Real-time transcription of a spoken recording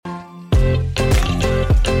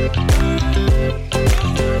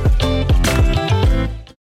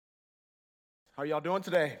How y'all doing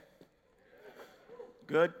today?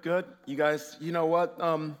 Good, good. You guys, you know what?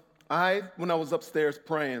 When I was upstairs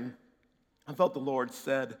praying, I felt the Lord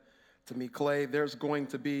said to me, Clay, there's going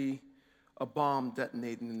to be a bomb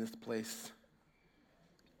detonating in this place.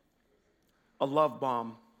 A love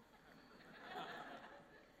bomb.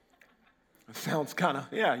 It sounds kind of,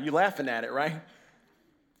 you're laughing at it, right?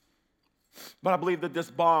 But I believe that this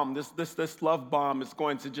bomb, this love bomb is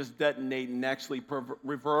going to just detonate and actually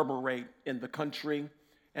reverberate in the country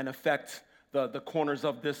and affect the corners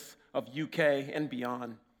of UK and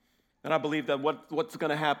beyond. And I believe that what's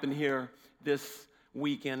going to happen here this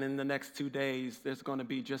weekend, in the next 2 days, there's going to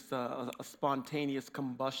be just a spontaneous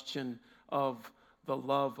combustion of the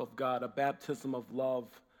love of God, a baptism of love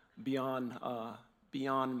beyond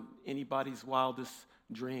anybody's wildest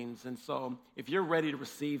dreams. And so if you're ready to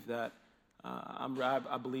receive that,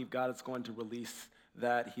 I believe God is going to release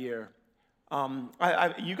that here.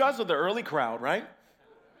 You guys are the early crowd, right?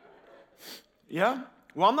 Yeah?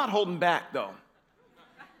 Well, I'm not holding back, though.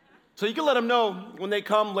 So you can let them know when they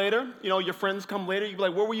come later, your friends come later, you be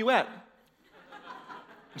like, where were you at?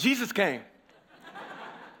 Jesus came.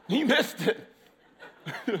 You missed it.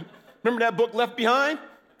 Remember that book Left Behind?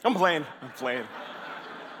 I'm playing.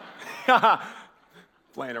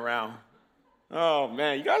 Playing around. Oh,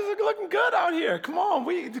 man, you guys are looking good out here. Come on,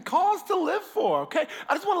 the cause to live for, okay?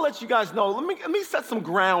 I just want to let you guys know, let me set some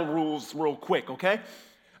ground rules real quick, okay?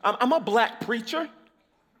 I'm a black preacher.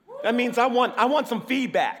 That means I want some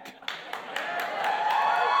feedback.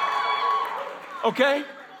 Okay?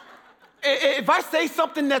 If I say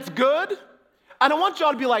something that's good, I don't want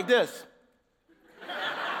y'all to be like this.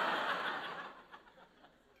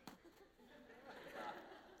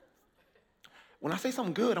 When I say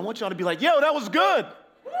something good, I want y'all to be like, yo, that was good.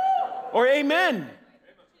 Or amen.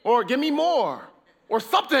 Or give me more. Or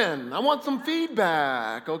something. I want some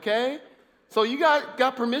feedback, okay? So you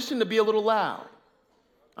got permission to be a little loud.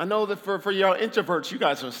 I know that for your introverts, you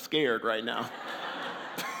guys are scared right now.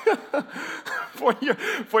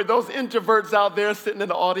 For those introverts out there sitting in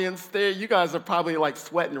the audience there, you guys are probably like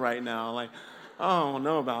sweating right now. Like, I don't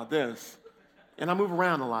know about this. And I move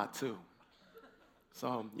around a lot too.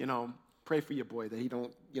 So, pray for your boy that he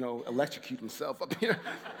don't, electrocute himself up here.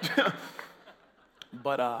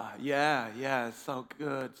 But it's so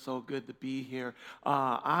good to be here.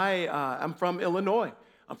 I'm from Illinois.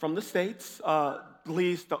 I'm from the States.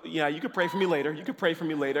 Please, you can pray for me later.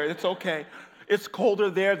 It's okay. It's colder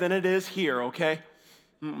there than it is here, okay?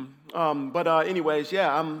 Anyways,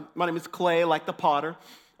 my name is Clay, like the potter.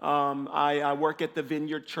 I work at the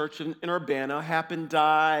Vineyard Church in Urbana.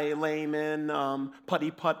 Happen-Dye, Layman,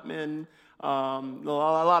 Putty Putman, a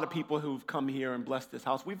lot of people who've come here and blessed this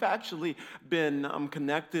house. We've actually been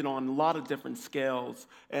connected on a lot of different scales,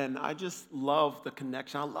 and I just love the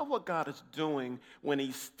connection. I love what God is doing when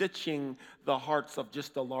he's stitching the hearts of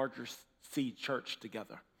just the larger Seed Church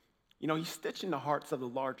together. He's stitching the hearts of the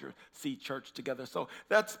larger Seed Church together. So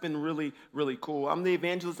that's been really, really cool. I'm the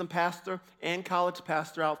evangelism pastor and college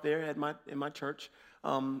pastor out there in my church.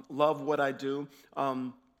 Love what I do.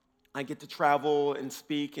 I get to travel and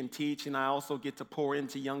speak and teach, and I also get to pour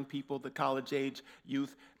into young people, the college-age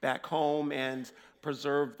youth back home, and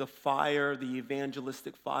preserve the fire, the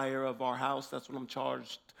evangelistic fire of our house. That's what I'm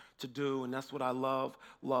charged to do, and that's what I love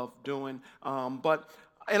doing.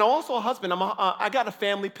 And also a husband. I got a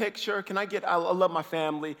family picture. I love my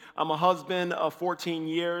family. I'm a husband of 14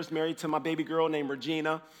 years, married to my baby girl named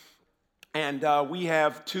Regina. And we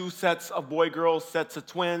have 2 sets of boy-girl sets of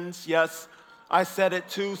twins. Yes, I said it,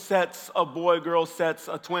 2 sets of boy-girl sets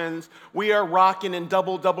of twins. We are rocking in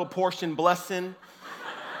double portion blessing.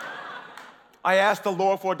 I asked the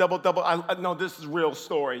Lord for a double. No, this is real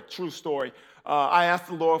story, true story. I asked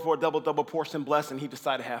the Lord for a double portion blessing. He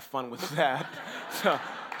decided to have fun with that.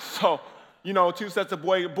 So 2 sets of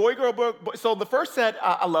boy, girl. So the first set,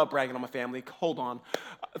 I love bragging on my family. Hold on.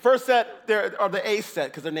 The first set, there are the A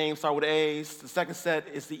set because their names start with A's. The second set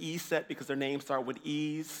is the E set because their names start with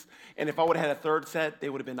E's. And if I would have had a third set, they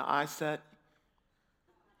would have been the I set.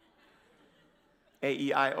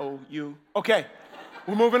 A-E-I-O-U. Okay,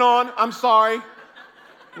 we're moving on. I'm sorry.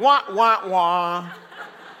 Wah.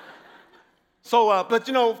 So, but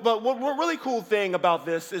what really cool thing about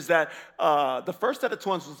this is that the first set of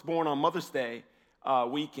twins was born on Mother's Day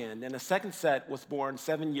weekend, and the second set was born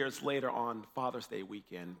 7 years later on Father's Day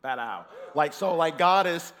weekend. God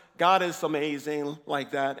is amazing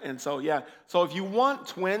like that, and so So if you want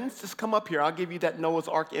twins, just come up here. I'll give you that Noah's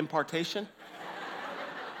Ark impartation.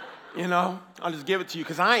 I'll just give it to you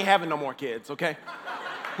because I ain't having no more kids. Okay,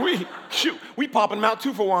 we popping them out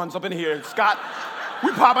 2-for-1s up in here, Scott.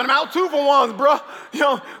 We popping them out 2-for-1s, bro.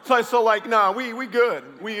 So nah, we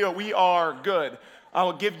good. We are good. I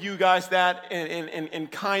will give you guys that,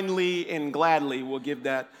 and kindly and gladly will give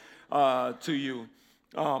that to you.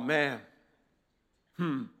 Oh, man.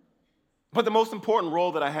 But the most important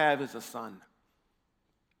role that I have is a son.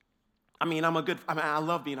 I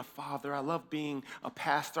love being a father. I love being a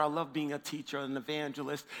pastor. I love being a teacher, an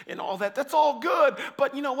evangelist, and all that. That's all good.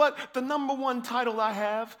 But you know what? The number one title I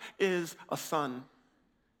have is a son.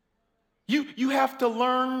 You have to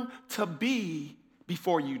learn to be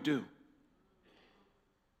before you do.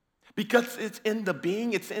 Because it's in the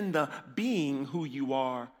being who you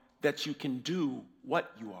are that you can do what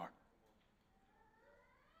you are.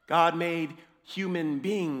 God made human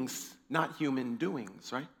beings, not human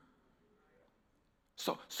doings, right?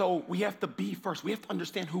 So we have to be first. We have to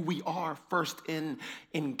understand who we are first in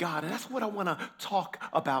God. And that's what I want to talk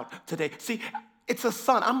about today. See, it's a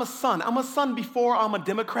son. I'm a son. I'm a son before I'm a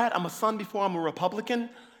Democrat. I'm a son before I'm a Republican.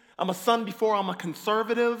 I'm a son before I'm a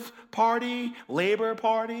conservative party, Labor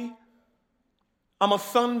Party. I'm a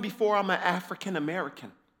son before I'm an African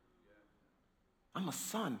American. I'm a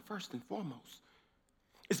son first and foremost.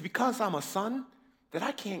 It's because I'm a son that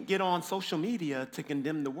I can't get on social media to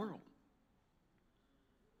condemn the world.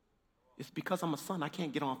 It's because I'm a son, I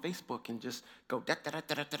can't get on Facebook and just go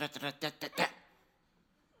da-da-da-da-da-da-da-da-da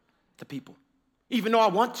to people. Even though I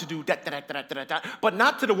want to do da-da-da-da-da-da-da, but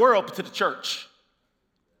not to the world, but to the church.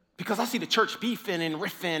 Because I see the church beefing and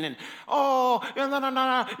riffing and,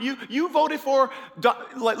 no. You voted for,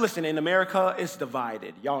 listen, in America, it's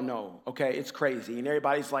divided. Y'all know, okay? It's crazy. And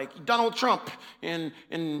everybody's like, Donald Trump and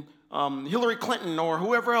Hillary Clinton or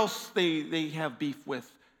whoever else they have beef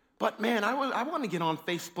with. But man, I want to get on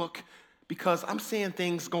Facebook because I'm seeing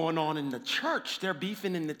things going on in the church. They're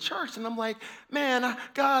beefing in the church. And I'm like, man,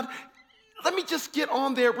 God, let me just get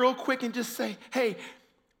on there real quick and just say, hey,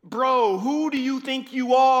 bro, who do you think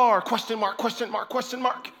you are? Question mark, question mark, question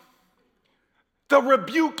mark. The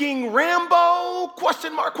rebuking Rambo?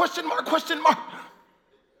 Question mark, question mark, question mark.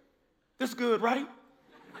 That's good, right?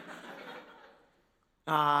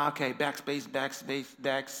 Okay, backspace.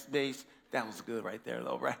 That was good right there,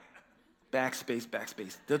 though, right? Backspace.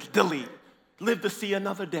 Delete. Live to see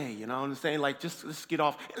another day, you know what I'm saying? Like, just get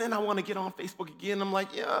off. And then I want to get on Facebook again. I'm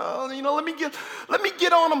like, let me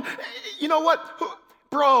get on them. You know what?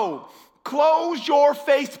 Bro, close your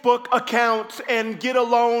Facebook account and get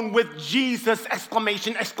alone with Jesus!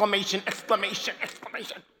 Exclamation. That's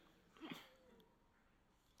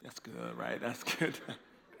good, right? That's good.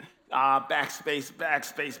 Backspace,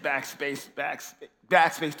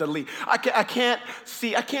 delete. I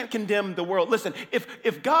can't condemn the world. Listen,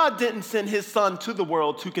 if God didn't send his son to the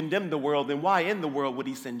world to condemn the world, then why in the world would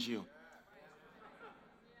he send you?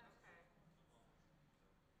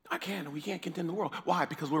 We can't condemn the world. Why?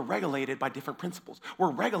 Because we're regulated by different principles.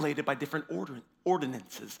 We're regulated by different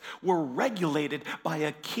ordinances. We're regulated by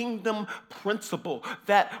a kingdom principle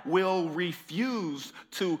that will refuse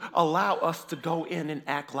to allow us to go in and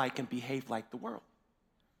act like and behave like the world.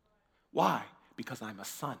 Why? Because I'm a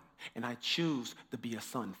son, and I choose to be a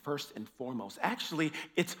son first and foremost. Actually,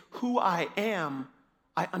 it's who I am.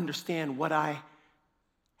 I understand what I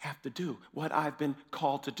have to do, what I've been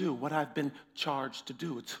called to do, what I've been charged to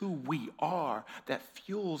do. It's who we are that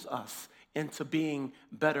fuels us into being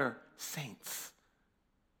better saints,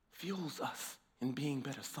 fuels us in being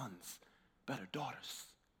better sons, better daughters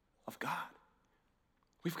of God.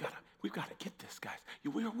 We've got to get this, guys.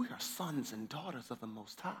 We are sons and daughters of the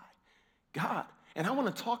Most High God. And I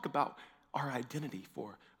want to talk about our identity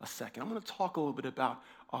for a second. I'm going to talk a little bit about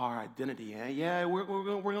our identity. Yeah, we're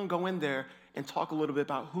going to go in there and talk a little bit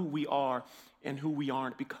about who we are and who we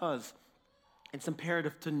aren't, because it's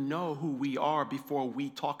imperative to know who we are before we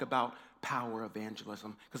talk about power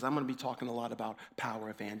evangelism, because I'm going to be talking a lot about power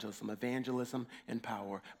evangelism and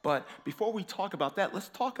power. But before we talk about that, let's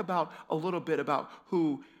talk about a little bit about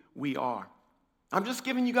who we are. I'm just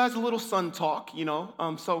giving you guys a little son talk,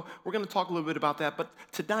 so we're going to talk a little bit about that. But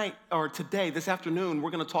this afternoon,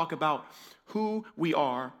 we're going to talk about who we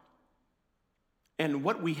are and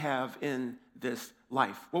what we have in this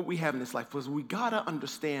life. What we have in this life, because we got to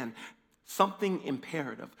understand something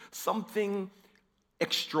imperative, something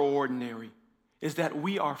extraordinary, is that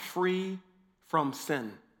we are free from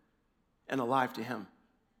sin and alive to him.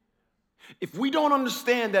 If we don't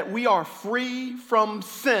understand that we are free from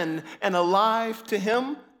sin and alive to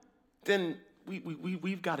him, then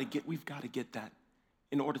we've got to get that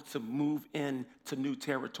in order to move into new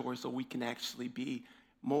territory so we can actually be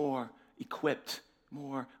more equipped,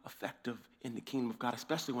 more effective in the kingdom of God,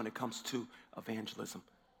 especially when it comes to evangelism.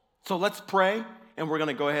 So let's pray, and we're going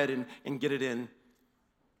to go ahead and get it in.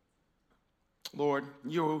 Lord,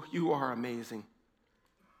 you are amazing.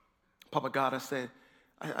 Papa God, I said,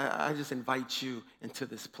 I just invite you into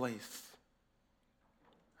this place.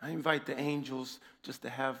 I invite the angels just to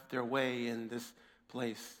have their way in this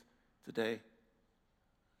place today.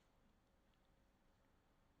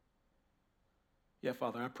 Yeah,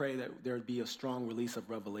 Father, I pray that there would be a strong release of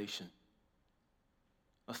revelation,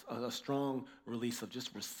 a strong release of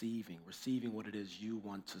just receiving what it is you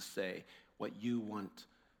want to say, what you want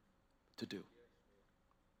to do.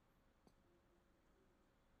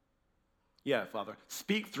 Yeah, Father,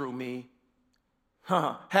 speak through me.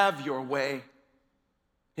 Have your way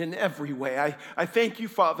in every way. I thank you,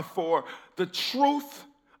 Father, for the truth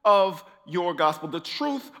of your gospel, the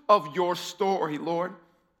truth of your story, Lord.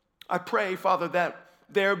 I pray, Father, that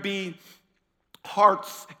there be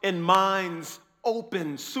hearts and minds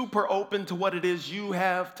open, super open to what it is you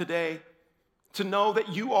have today, to know that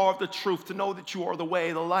you are the truth, to know that you are the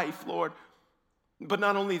way, the life, Lord. But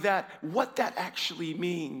not only that, what that actually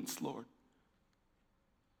means, Lord.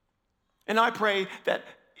 And I pray that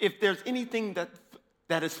if there's anything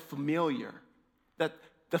that is familiar, that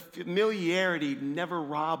the familiarity never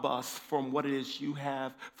rob us from what it is you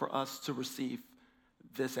have for us to receive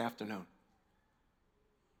this afternoon.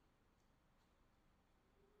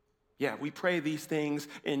 Yeah, we pray these things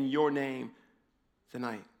in your name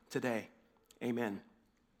today. Amen.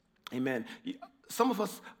 Amen. Some of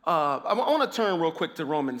us, I want to turn real quick to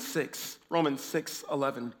Romans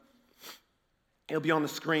 6:11. It'll be on the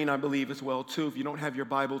screen, I believe, as well, too. If you don't have your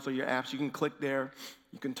Bibles or your apps, you can click there.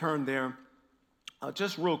 You can turn there.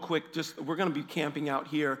 Just real quick, we're going to be camping out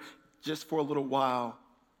here just for a little while.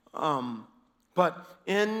 But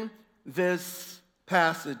in this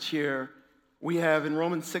passage here, we have in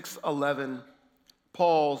Romans 6:11,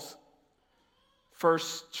 Paul's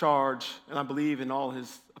first charge, and I believe in all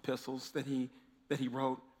his epistles that he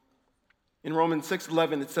wrote. In Romans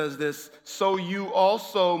 6:11, it says this: "So you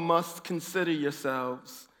also must consider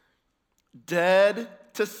yourselves dead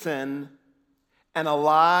to sin and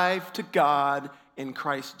alive to God in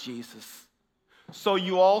Christ Jesus." So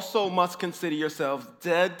you also must consider yourselves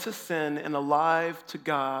dead to sin and alive to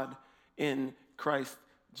God in Christ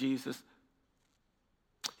Jesus.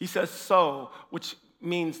 He says so, which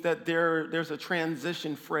means that there's a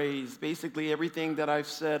transition phrase. Basically, everything that I've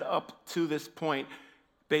said up to this point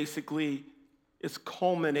basically is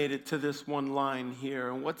culminated to this one line here.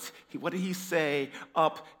 And what did he say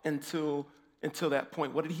up until that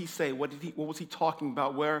point? What did he say? What was he talking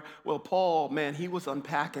about? Well, Paul, man, he was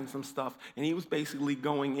unpacking some stuff, and he was basically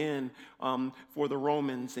going in for the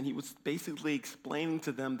Romans, and he was basically explaining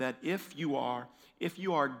to them that if you are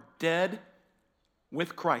dead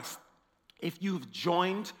with Christ, if you've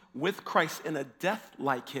joined with Christ in a death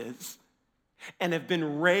like his, and have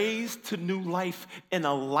been raised to new life in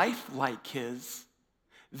a life like his,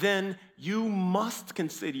 then you must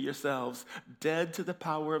consider yourselves dead to the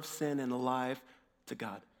power of sin and alive to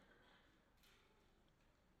God.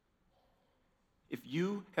 If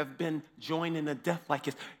you have been joined in a death like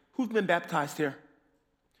his, who's been baptized here?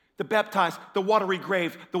 The watery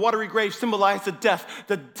grave. The watery grave symbolized the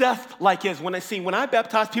death like his. When I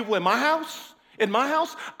baptize people in my house,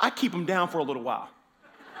 I keep them down for a little while.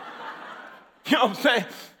 You know what I'm saying?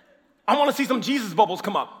 I want to see some Jesus bubbles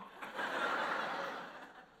come up.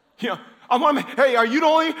 You know,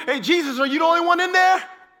 hey, Jesus, are you the only one in there?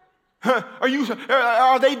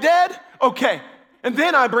 Are they dead? Okay. And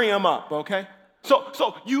then I bring them up, okay?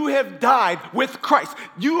 So you have died with Christ.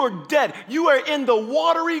 You are dead. You are in the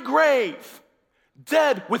watery grave.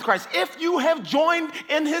 Dead with Christ. If you have joined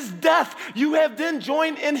in his death, you have then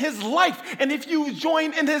joined in his life. And if you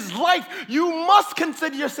join in his life, you must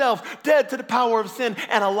consider yourself dead to the power of sin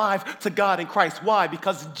and alive to God in Christ. Why?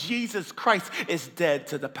 Because Jesus Christ is dead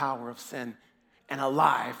to the power of sin and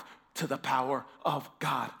alive to the power of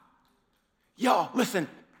God. Y'all, listen,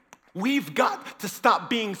 we've got to stop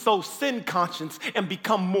being so sin conscious and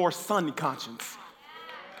become more son conscious.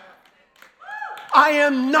 I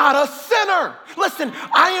am not a sinner. Listen,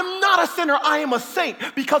 I am not a sinner. I am a saint.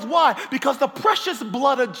 Because why? Because the precious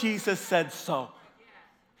blood of Jesus said so.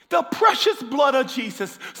 The precious blood of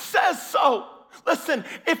Jesus says so. Listen,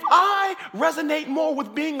 if I resonate more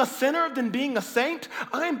with being a sinner than being a saint,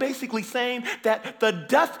 I'm basically saying that the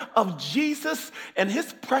death of Jesus and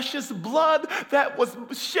his precious blood that was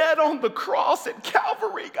shed on the cross at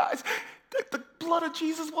Calvary, guys, the blood of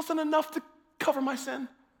Jesus wasn't enough to cover my sin.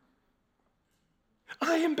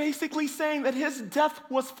 I am basically saying that his death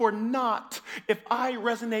was for naught if I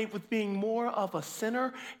resonate with being more of a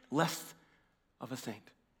sinner, less of a saint.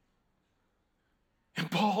 And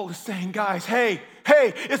Paul is saying, guys, hey,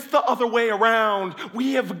 it's the other way around.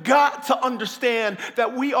 We have got to understand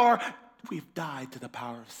that we've died to the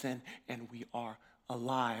power of sin, and we are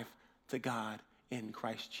alive to God in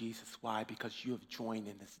Christ Jesus. Why? Because you have joined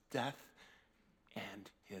in his death and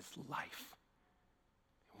his life.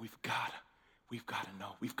 We've got to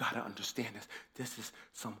know. We've got to understand this. This is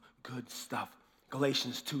some good stuff.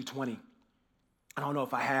 Galatians 2:20. I don't know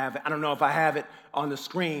if I have it on the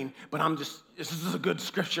screen, but this is a good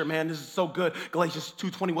scripture, man. This is so good. Galatians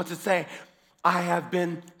 2:20, what's it say? I have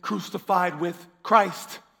been crucified with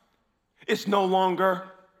Christ. It's no longer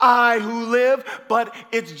I who live, but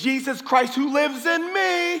it's Jesus Christ who lives in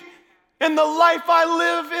me. And the life I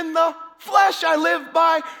live in the flesh, I live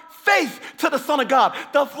by faith to the Son of God.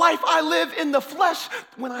 The life I live in the flesh,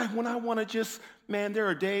 when I want to just, man, there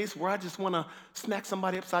are days where I just want to smack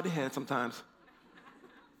somebody upside the head sometimes.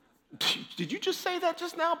 Did you just say that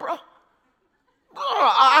just now, bro?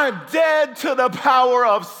 I'm dead to the power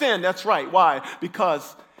of sin. That's right. Why?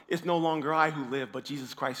 Because it's no longer I who live, but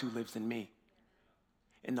Jesus Christ who lives in me.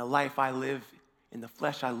 In the life I live, in the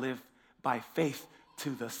flesh I live by faith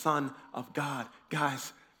to the Son of God.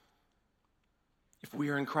 Guys, if we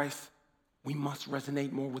are in Christ, we must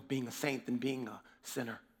resonate more with being a saint than being a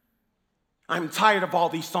sinner. I'm tired of all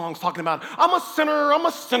these songs talking about, I'm a sinner, I'm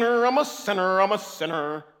a sinner, I'm a sinner, I'm a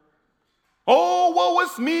sinner. Oh, woe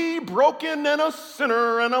is me, broken and a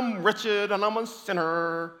sinner, and I'm wretched and I'm a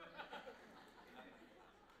sinner.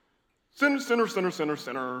 Sinner, sinner, sinner, sinner,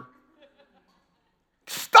 sinner.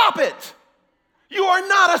 Stop it. You are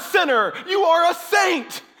not a sinner. You are a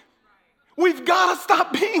saint. We've got to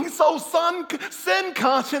stop being so sin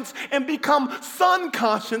conscious and become son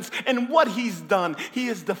conscious. And what he's done, he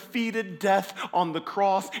has defeated death on the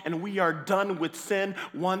cross, and we are done with sin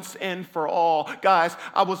once and for all. Guys,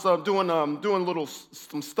 I was doing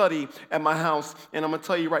some study at my house, and I'm gonna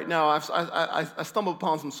tell you right now, I stumbled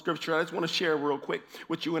upon some scripture. I just want to share real quick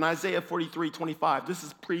with you in Isaiah 43:25. This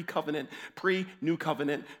is pre-covenant, pre-new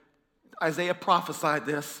covenant. Isaiah prophesied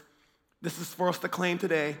this. This is for us to claim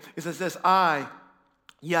today. It says this, I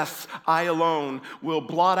alone will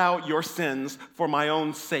blot out your sins for my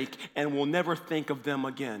own sake and will never think of them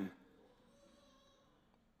again.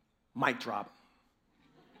 Mic drop.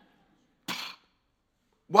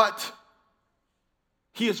 What?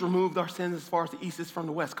 He has removed our sins as far as the east is from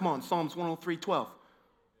the west. Come on, Psalms 103:12.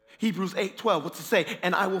 Hebrews 8:12, what's it say?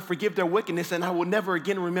 And I will forgive their wickedness and I will never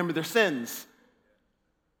again remember their sins.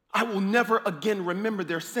 I will never again remember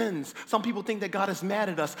their sins. Some people think that God is mad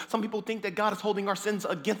at us. Some people think that God is holding our sins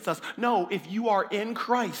against us. No, if you are in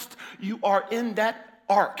Christ, you are in that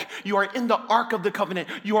ark. You are in the ark of the covenant.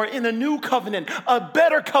 You are in a new covenant, a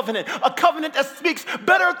better covenant, a covenant that speaks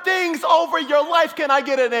better things over your life. Can I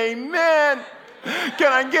get an amen?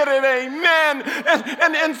 Can I get an amen?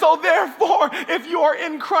 And so therefore, if you are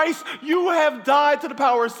in Christ, you have died to the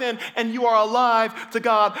power of sin and you are alive to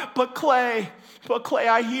God. But Clay,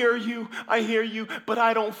 I hear you, but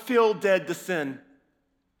I don't feel dead to sin.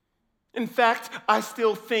 In fact, I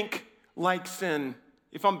still think like sin,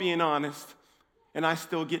 if I'm being honest, and I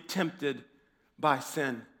still get tempted by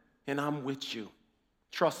sin, and I'm with you.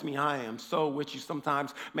 Trust me, I am so with you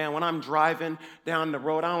sometimes. Man, when I'm driving down the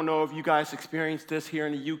road, I don't know if you guys experience this here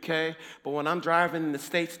in the UK, but when I'm driving in the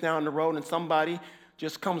States down the road and somebody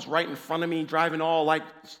just comes right in front of me, driving all like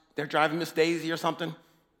they're driving Miss Daisy or something,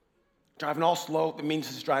 driving all slow, it means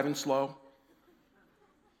it's driving slow.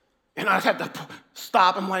 And I had to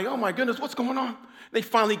stop. I'm like, oh my goodness, what's going on? They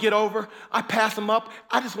finally get over. I pass them up.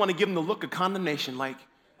 I just want to give them the look of condemnation, like,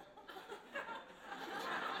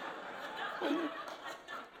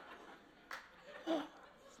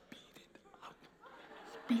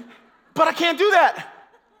 but I can't do that.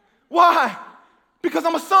 Why? Because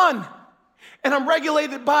I'm a son, and I'm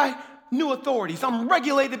regulated by new authorities. I'm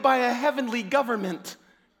regulated by a heavenly government.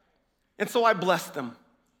 And so I bless them.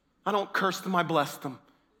 I don't curse them, I bless them.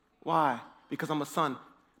 Why? Because I'm a son.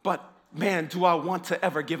 But man, do I want to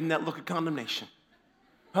ever give them that look of condemnation.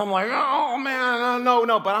 I'm like, oh man,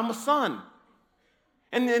 no, but I'm a son.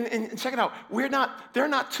 And check it out, there are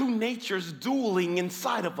not two natures dueling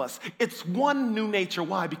inside of us. It's one new nature.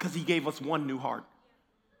 Why? Because he gave us one new heart.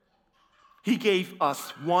 He gave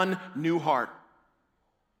us one new heart.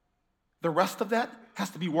 The rest of that has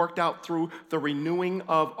to be worked out through the renewing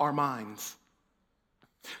of our minds.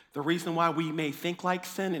 The reason why we may think like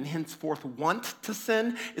sin and henceforth want to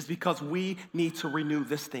sin is because we need to renew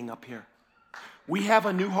this thing up here. We have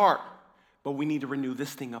a new heart, but we need to renew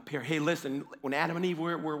this thing up here. Hey, listen, when Adam and Eve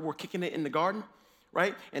were kicking it in the garden,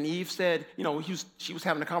 right? And Eve said, she was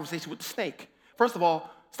having a conversation with the snake. First of all,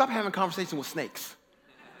 stop having a conversation with snakes.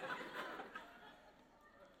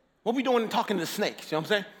 What we doing talking to the snakes? You know what I'm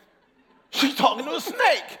saying? She's talking to a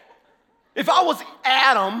snake. If I was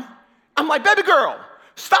Adam, I'm like, baby girl,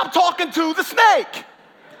 stop talking to the snake.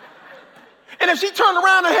 And if she turned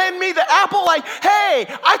around and handed me the apple, like, hey,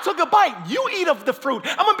 I took a bite, you eat of the fruit,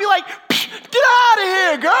 I'm gonna be like, get out of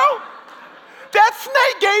here, girl. That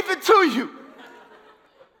snake gave it to you.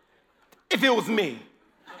 If it was me.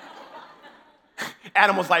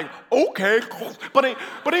 Adam was like, okay. But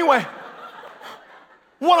anyway,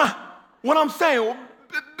 what I'm saying,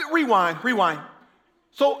 rewind.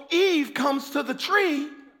 So Eve comes to the tree.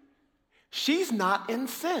 She's not in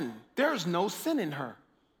sin. There's no sin in her.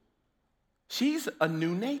 She's a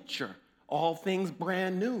new nature. All things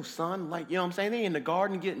brand new, son. Like, you know what I'm saying? They in the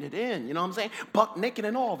garden getting it in, you know what I'm saying? Buck naked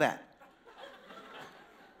and all that.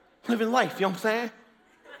 Living life, you know what I'm saying?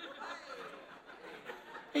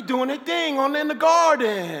 They doing their thing in the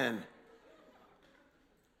garden.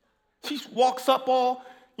 She walks up all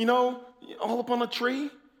up on a tree,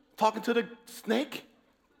 talking to the snake.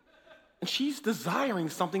 And she's desiring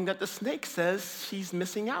something that the snake says she's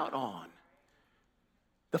missing out on.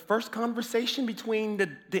 The first conversation between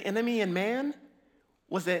the enemy and man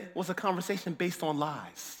was a conversation based on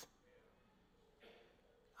lies.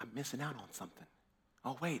 I'm missing out on something.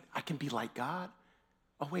 Oh, wait, I can be like God?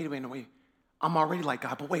 Oh, wait. I'm already like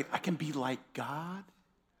God, but wait, I can be like God?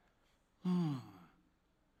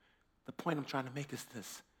 The point I'm trying to make is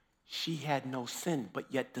this. She had no sin, but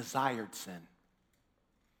yet desired sin.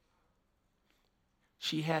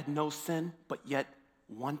 She had no sin, but yet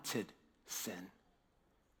wanted sin.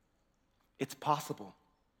 It's possible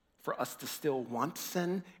for us to still want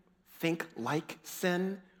sin, think like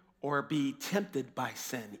sin, or be tempted by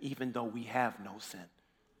sin, even though we have no sin.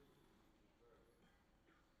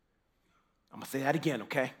 I'm going to say that again,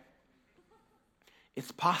 okay?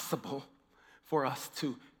 It's possible for us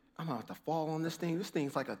to, I'm going to have to fall on this thing. This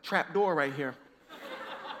thing's like a trap door right here.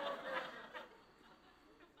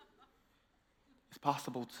 It's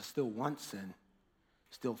possible to still want sin,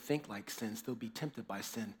 still think like sin, still be tempted by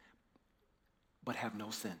sin, but have no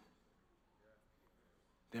sin.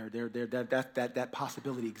 That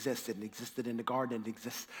possibility existed and existed in the garden and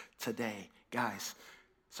exists today, guys.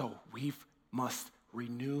 So we must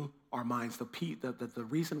renew our minds. The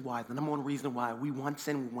reason why, the number one reason why we want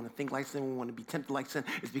sin, we want to think like sin, we want to be tempted like sin,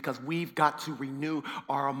 is because we've got to renew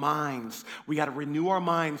our minds. We got to renew our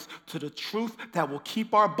minds to the truth that will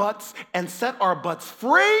keep our butts and set our butts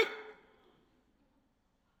free,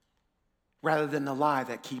 rather than the lie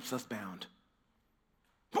that keeps us bound.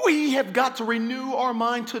 We have got to renew our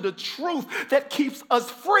mind to the truth that keeps us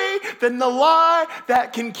free than the lie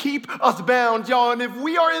that can keep us bound, y'all. And if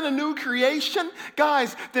we are in a new creation,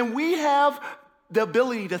 guys, then we have the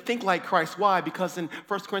ability to think like Christ. Why? Because in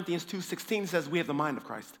 1 Corinthians 2:16 says we have the mind of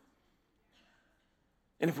Christ.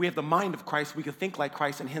 And if we have the mind of Christ, we can think like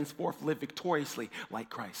Christ and henceforth live victoriously like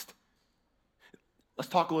Christ. Let's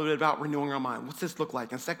talk a little bit about renewing our mind. What's this look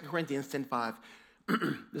like? In 2 Corinthians 10:5,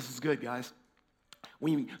 this is good, guys.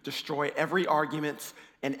 We destroy every argument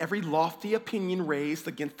and every lofty opinion raised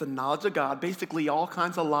against the knowledge of God, basically all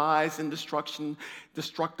kinds of lies and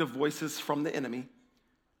destructive voices from the enemy,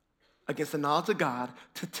 against the knowledge of God,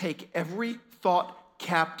 to take every thought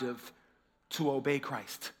captive to obey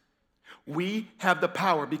Christ. We have the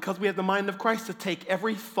power, because we have the mind of Christ, to take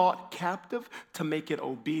every thought captive to make it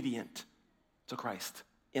obedient to Christ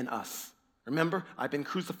in us. Remember, I've been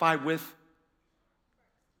crucified with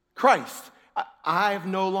Christ. I'm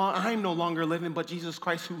no longer living, but Jesus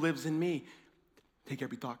Christ who lives in me. Take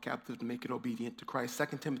every thought captive to make it obedient to Christ.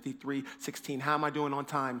 2 Timothy 3:16. How am I doing on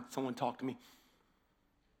time? Someone talk to me.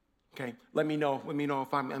 Okay, let me know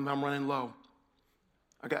if I'm running low.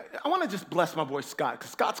 Okay, I want to just bless my boy Scott,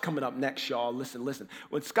 because Scott's coming up next, y'all. Listen.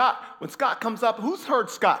 When Scott comes up, who's heard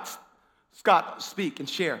Scott speak and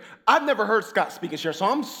share? I've never heard Scott speak and share, so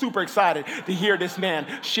I'm super excited to hear this man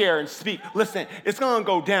share and speak. Listen, it's going to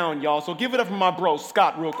go down, y'all, so give it up for my bro,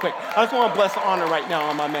 Scott, real quick. I just want to bless the honor right now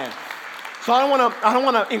on my man. So I don't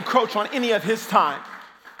want to encroach on any of his time,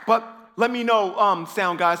 but let me know,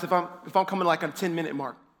 sound guys, if I'm coming like on a 10-minute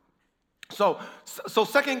mark. So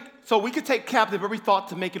we could take captive every thought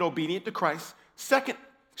to make it obedient to Christ. Second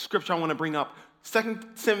scripture I want to bring up,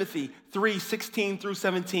 2 Timothy 3:16 through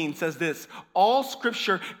 17 says this: all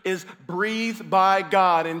scripture is breathed by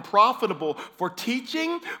God and profitable for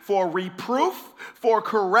teaching, for reproof, for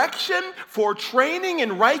correction, for training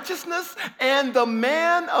in righteousness, and the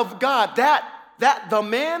man of God, that the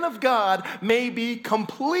man of God may be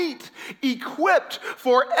complete, equipped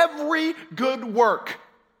for every good work.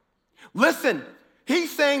 Listen,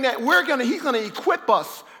 he's saying that he's going to equip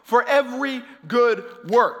us for every good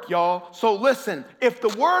work, y'all. So listen, if the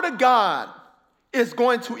word of God is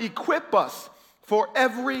going to equip us for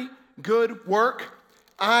every good work,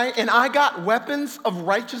 I got weapons of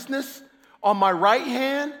righteousness on my right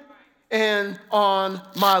hand and on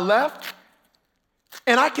my left,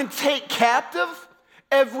 and I can take captive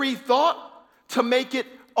every thought to make it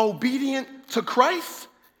obedient to Christ,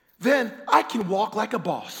 then I can walk like a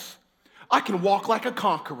boss. I can walk like a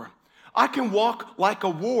conqueror. I can walk like a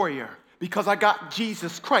warrior because I got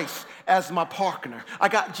Jesus Christ as my partner. I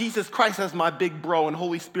got Jesus Christ as my big bro and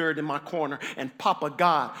Holy Spirit in my corner and Papa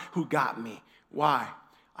God who got me. Why?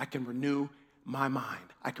 I can renew my mind.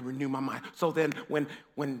 I can renew my mind. So then when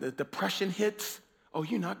the depression hits, oh,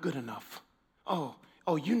 you're not good enough. Oh,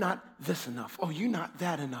 you're not this enough. Oh, you're not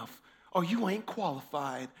that enough. Oh, you ain't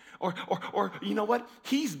qualified. Or you know what?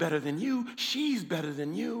 He's better than you. She's better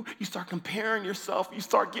than you. You start comparing yourself. You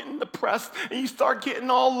start getting depressed. And you start getting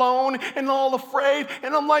all alone and all afraid.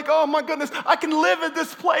 And I'm like, oh my goodness, I can live in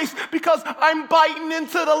this place because I'm biting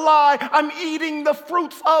into the lie. I'm eating the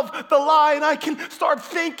fruits of the lie. And I can start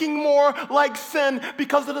thinking more like sin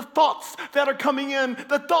because of the thoughts that are coming in.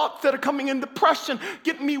 The thoughts that are coming in, depression,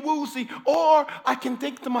 getting me woozy. Or I can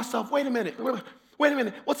think to myself, wait a minute.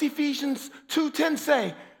 What's Ephesians 2:10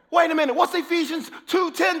 say? Wait a minute, what's Ephesians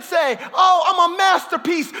 2:10 say? Oh, I'm a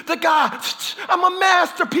masterpiece to God. I'm a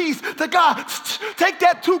masterpiece to God. Take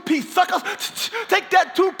that 2-piece, sucker. Take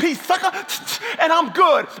that 2-piece, sucker. And I'm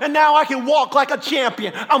good. And now I can walk like a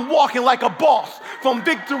champion. I'm walking like a boss from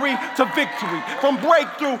victory to victory, from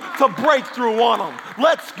breakthrough to breakthrough on them.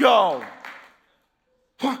 Let's go.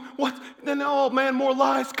 What? Then, oh man, more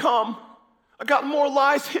lies come. I got more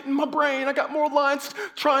lies hitting my brain. I got more lies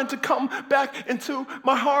trying to come back into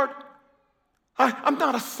my heart. I'm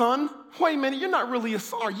not a son. Wait a minute, you're not really a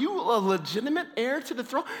son. Are you a legitimate heir to the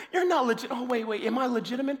throne? You're not legit. Oh, wait, am I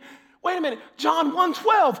legitimate? Wait a minute, John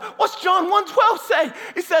 1:12. What's John 1:12 say?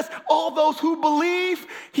 It says, all those who believe,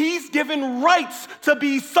 he's given rights to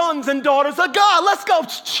be sons and daughters of God. Let's go.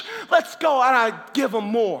 Let's go. And I give them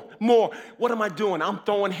more. What am I doing? I'm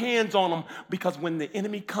throwing hands on them because when the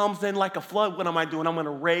enemy comes in like a flood, what am I doing? I'm going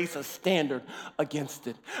to raise a standard against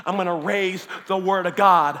it. I'm going to raise the word of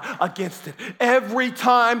God against it. Every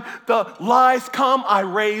time the lies come, I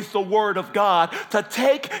raise the word of God to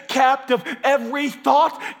take captive every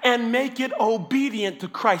thought and make it obedient to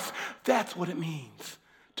Christ. That's what it means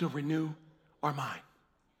to renew our mind.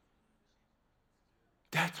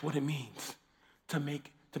 That's what it means to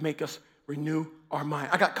make us renew our mind.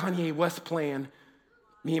 I got Kanye West playing.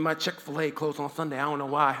 Me and my Chick-fil-A closed on Sunday. I don't know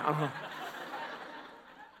why. I don't know.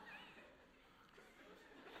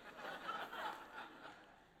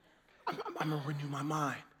 I'm going to renew my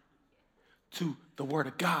mind to the Word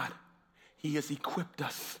of God. He has equipped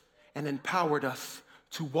us and empowered us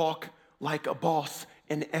to walk like a boss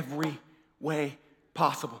in every way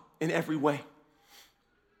possible, in every way.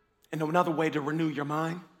 And another way to renew your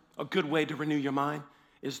mind, a good way to renew your mind,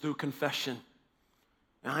 is through confession.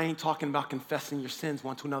 And I ain't talking about confessing your sins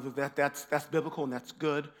one to another. That's biblical and that's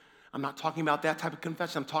good. I'm not talking about that type of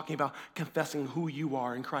confession. I'm talking about confessing who you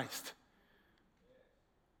are in Christ.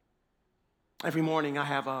 Every morning I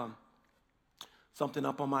have something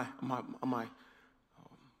up on my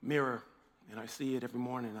mirror, and I see it every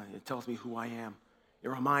morning. It tells me who I am. It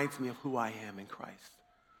reminds me of who I am in Christ.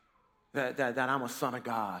 That I'm a son of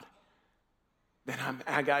God.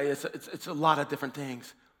 It's a lot of different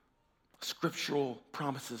things. Scriptural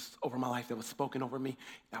promises over my life that was spoken over me,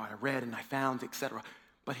 that I read and I found, etc.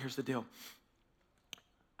 But here's the deal.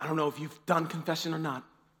 I don't know if you've done confession or not,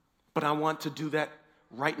 but I want to do that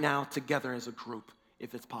right now together as a group,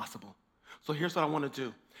 if it's possible. So here's what I want to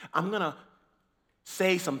do. I'm going to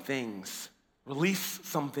say some things, release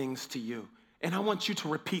some things to you, and I want you to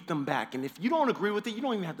repeat them back. And if you don't agree with it, you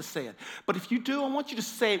don't even have to say it. But if you do, I want you to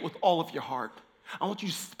say it with all of your heart. I want you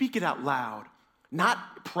to speak it out loud,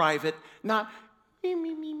 not private, not me.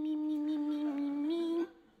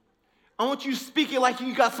 I want you to speak it like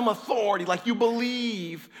you got some authority, like you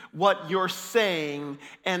believe what you're saying,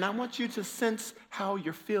 and I want you to sense how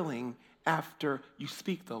you're feeling after you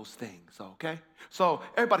speak those things, okay? So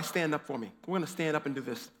everybody stand up for me. We're going to stand up and do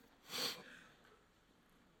this.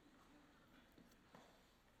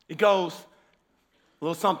 It goes a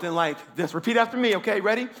little something like this. Repeat after me, okay?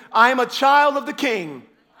 Ready? I am a child of the King.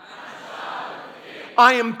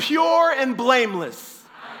 I am pure and blameless.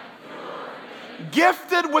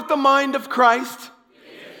 Gifted with the mind of Christ.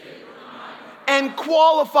 And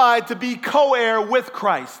qualified to be co-heir with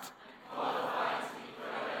Christ.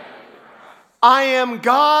 I am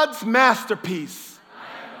God's masterpiece.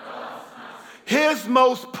 His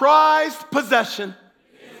most prized possession.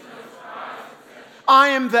 I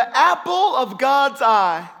am the apple of God's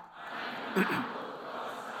eye,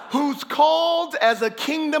 who's called as a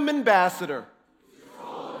kingdom ambassador.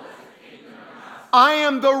 I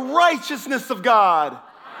am the righteousness of God.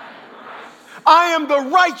 I am the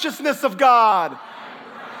righteousness of God.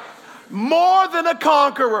 More than a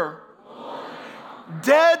conqueror.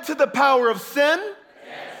 Dead to the power of sin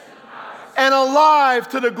and alive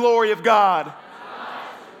to the glory of God.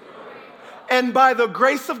 And by the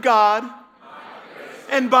grace of God,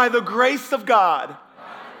 and by the grace of God,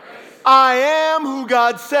 I am who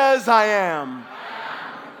God says I am.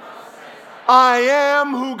 I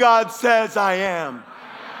am who God says I am.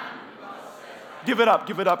 Give it up,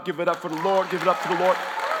 give it up, give it up for the Lord, give it up to the Lord.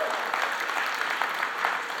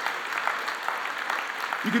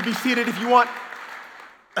 You can be seated if you want.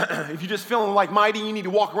 If you're just feeling like mighty, you need to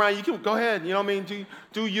walk around, you can go ahead, you know what I mean?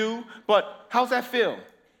 Do you. But how's that feel?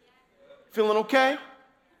 Feeling okay?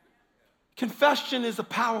 Confession is a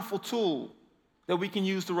powerful tool that we can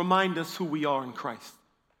use to remind us who we are in Christ,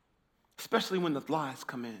 especially when the lies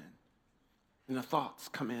come in and the thoughts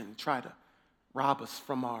come in and try to rob us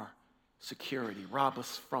from our security, rob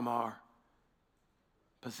us from our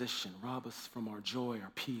position, rob us from our joy,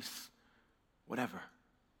 our peace, whatever.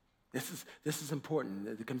 This is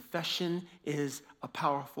important. The confession is a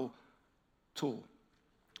powerful tool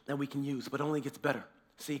that we can use, but it only gets better.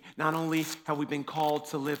 See, not only have we been called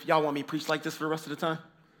to live, y'all want me to preach like this for the rest of the time?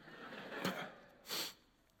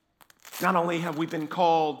 Not only have we been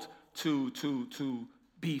called to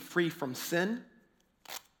be free from sin,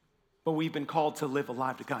 but we've been called to live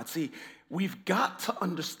alive to God. See, we've got to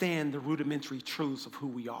understand the rudimentary truths of who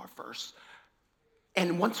we are first.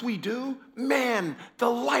 And once we do, man, the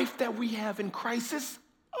life that we have in Christ is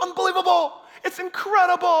unbelievable. It's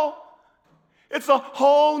incredible. It's a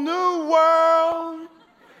whole new world.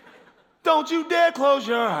 Don't you dare close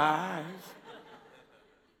your eyes.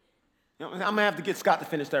 You know, I'm going to have to get Scott to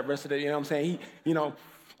finish that rest of it. You know what I'm saying?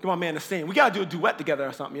 Come on, man, to sing. We got to do a duet together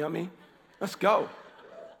or something, you know what I mean? Let's go.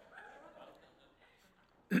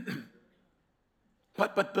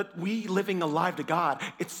 But we living alive to God,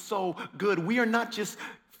 it's so good. We are not just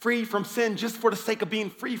free from sin just for the sake of being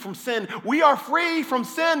free from sin. We are free from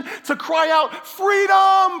sin to cry out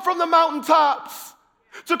freedom from the mountaintops,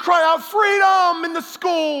 to cry out freedom in the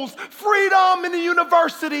schools, freedom in the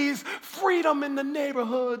universities, freedom in the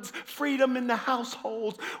neighborhoods, freedom in the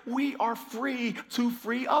households. We are free to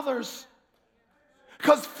free others.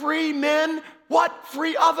 Because free men, what?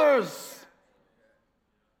 Free others.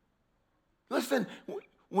 Listen,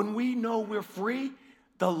 when we know we're free,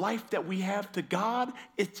 the life that we have to God,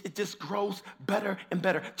 it just grows better and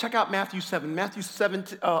better. Check out Matthew 7. Matthew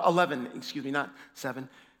 11, not 7.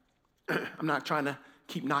 I'm not trying to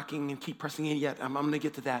keep knocking and keep pressing in yet. I'm going to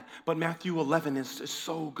get to that. But Matthew 11 is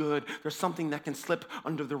so good. There's something that can slip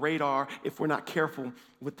under the radar if we're not careful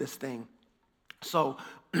with this thing. So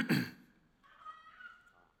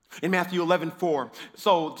in Matthew 11:4,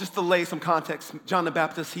 so just to lay some context, John the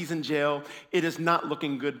Baptist, he's in jail. It is not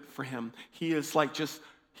looking good for him. He is like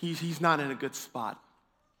he's not in a good spot.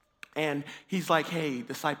 And he's like, hey,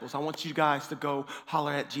 disciples, I want you guys to go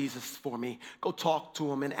holler at Jesus for me. Go talk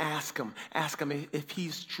to him and ask him if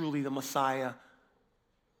he's truly the Messiah.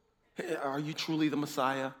 Are you truly the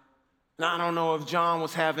Messiah? Now, I don't know if John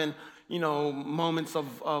was having, moments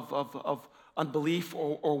of unbelief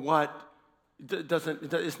or what.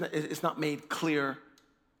 It's not made clear.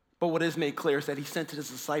 But what is made clear is that he sent his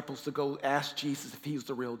disciples to go ask Jesus if he was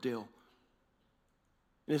the real deal.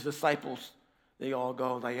 And his disciples, they all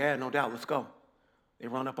go like, yeah, no doubt, let's go. They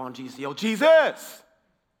run up on Jesus. Yo, Jesus!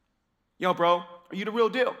 Yo, bro, are you the real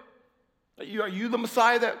deal? Are you the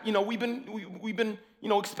Messiah that, we've been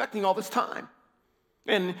expecting all this time?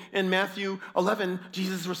 And in Matthew 11,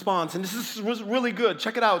 Jesus responds, and this is really good.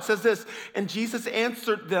 Check it out. It says this, and Jesus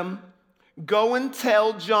answered them, go and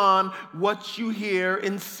tell John what you hear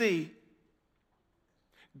and see.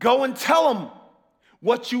 Go and tell him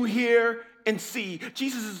what you hear and see.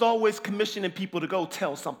 Jesus is always commissioning people to go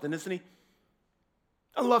tell something, isn't he?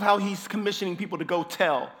 I love how he's commissioning people to go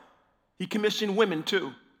tell. He commissioned women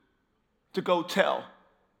too, to go tell.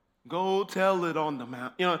 Go tell it on the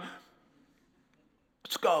mountain.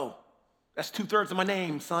 Let's go. That's 2/3 of my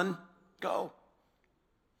name, son. Go.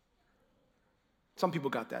 Some people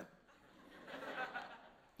got that.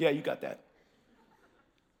 Yeah, you got that.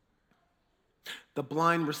 The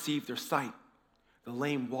blind receive their sight. The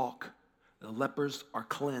lame walk. The lepers are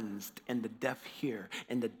cleansed, and the deaf hear,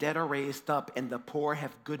 and the dead are raised up, and the poor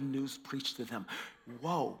have good news preached to them.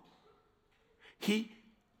 Whoa. He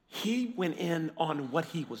went in on what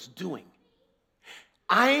he was doing.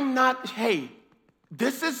 Hey,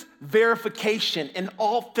 This is verification and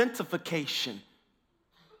authentication.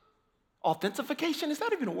 Authentication, is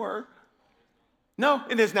that even a word? No,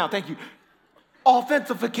 it is now, thank you.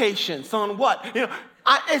 Authentication, son, what?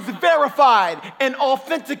 It's verified and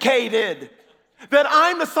authenticated that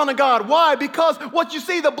I'm the Son of God. Why? Because what you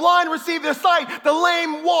see, the blind receive their sight, the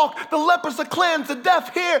lame walk, the lepers are cleansed, the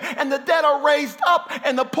deaf hear, and the dead are raised up,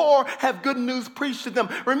 and the poor have good news preached to them.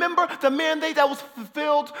 Remember the mandate that was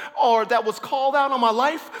fulfilled or that was called out on my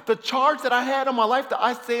life? The charge that I had on my life, the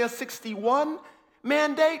Isaiah 61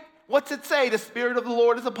 mandate? What's it say? The Spirit of the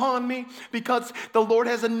Lord is upon me because the Lord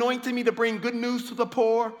has anointed me to bring good news to the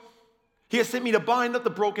poor. He has sent me to bind up the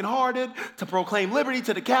brokenhearted, to proclaim liberty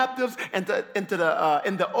to the captives, and in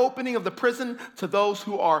the opening of the prison to those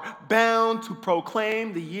who are bound, to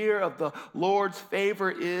proclaim the year of the Lord's favor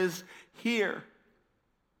is here.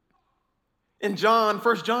 In 1 John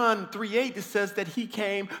 3:8, it says that he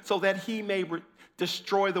came so that he may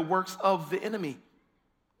destroy the works of the enemy.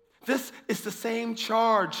 This is the same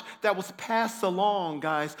charge that was passed along,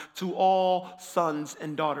 guys, to all sons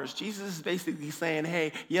and daughters. Jesus is basically saying,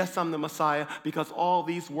 hey, yes, I'm the Messiah because all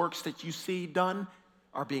these works that you see done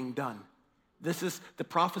are being done. The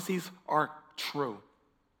prophecies are true.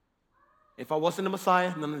 If I wasn't the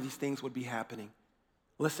Messiah, none of these things would be happening.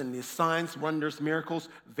 Listen, these signs, wonders, miracles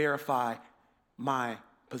verify my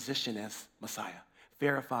position as Messiah.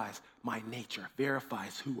 Verifies my nature,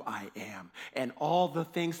 verifies who I am. And all the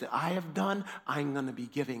things that I have done, I'm going to be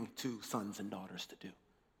giving to sons and daughters to do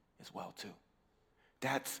as well too.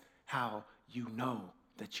 That's how you know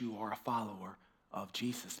that you are a follower of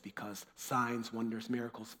Jesus, because signs, wonders,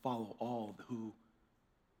 miracles follow all who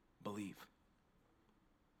believe.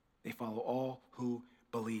 They follow all who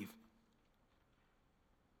believe.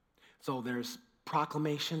 So there's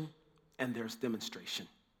proclamation and there's demonstration.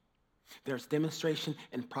 There's demonstration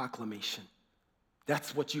and proclamation.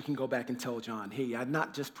 That's what you can go back and tell John. Hey, I'm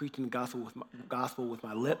not just preaching the gospel with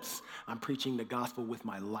my lips. I'm preaching the gospel with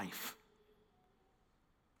my life.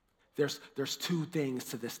 There's two things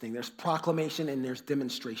to this thing. There's proclamation and there's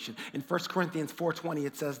demonstration. In 1 Corinthians 4:20,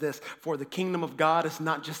 it says this: for the kingdom of God is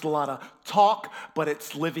not just a lot of talk, but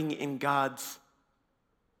it's living in God's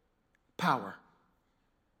power.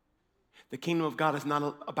 The kingdom of God is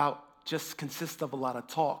not about just consists of a lot of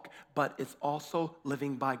talk, but it's also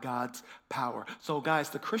living by God's power. So guys,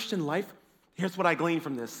 the Christian life, here's what I glean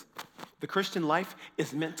from this. The Christian life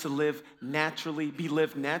is meant to be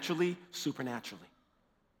lived naturally, supernaturally.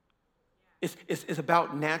 It's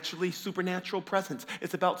about naturally supernatural presence.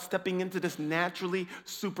 It's about stepping into this naturally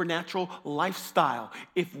supernatural lifestyle.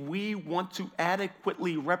 If we want to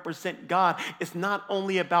adequately represent God, it's not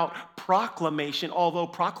only about proclamation, although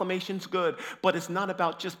proclamation's good, but it's not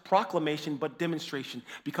about just proclamation, but demonstration.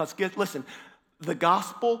 Because listen, the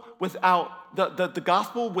gospel without the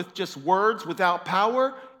gospel with just words without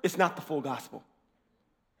power is not the full gospel.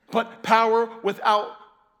 But power without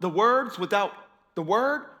the words, without the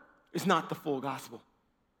word, is not the full gospel.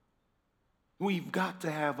 We've got to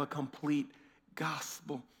have a complete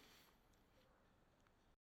gospel.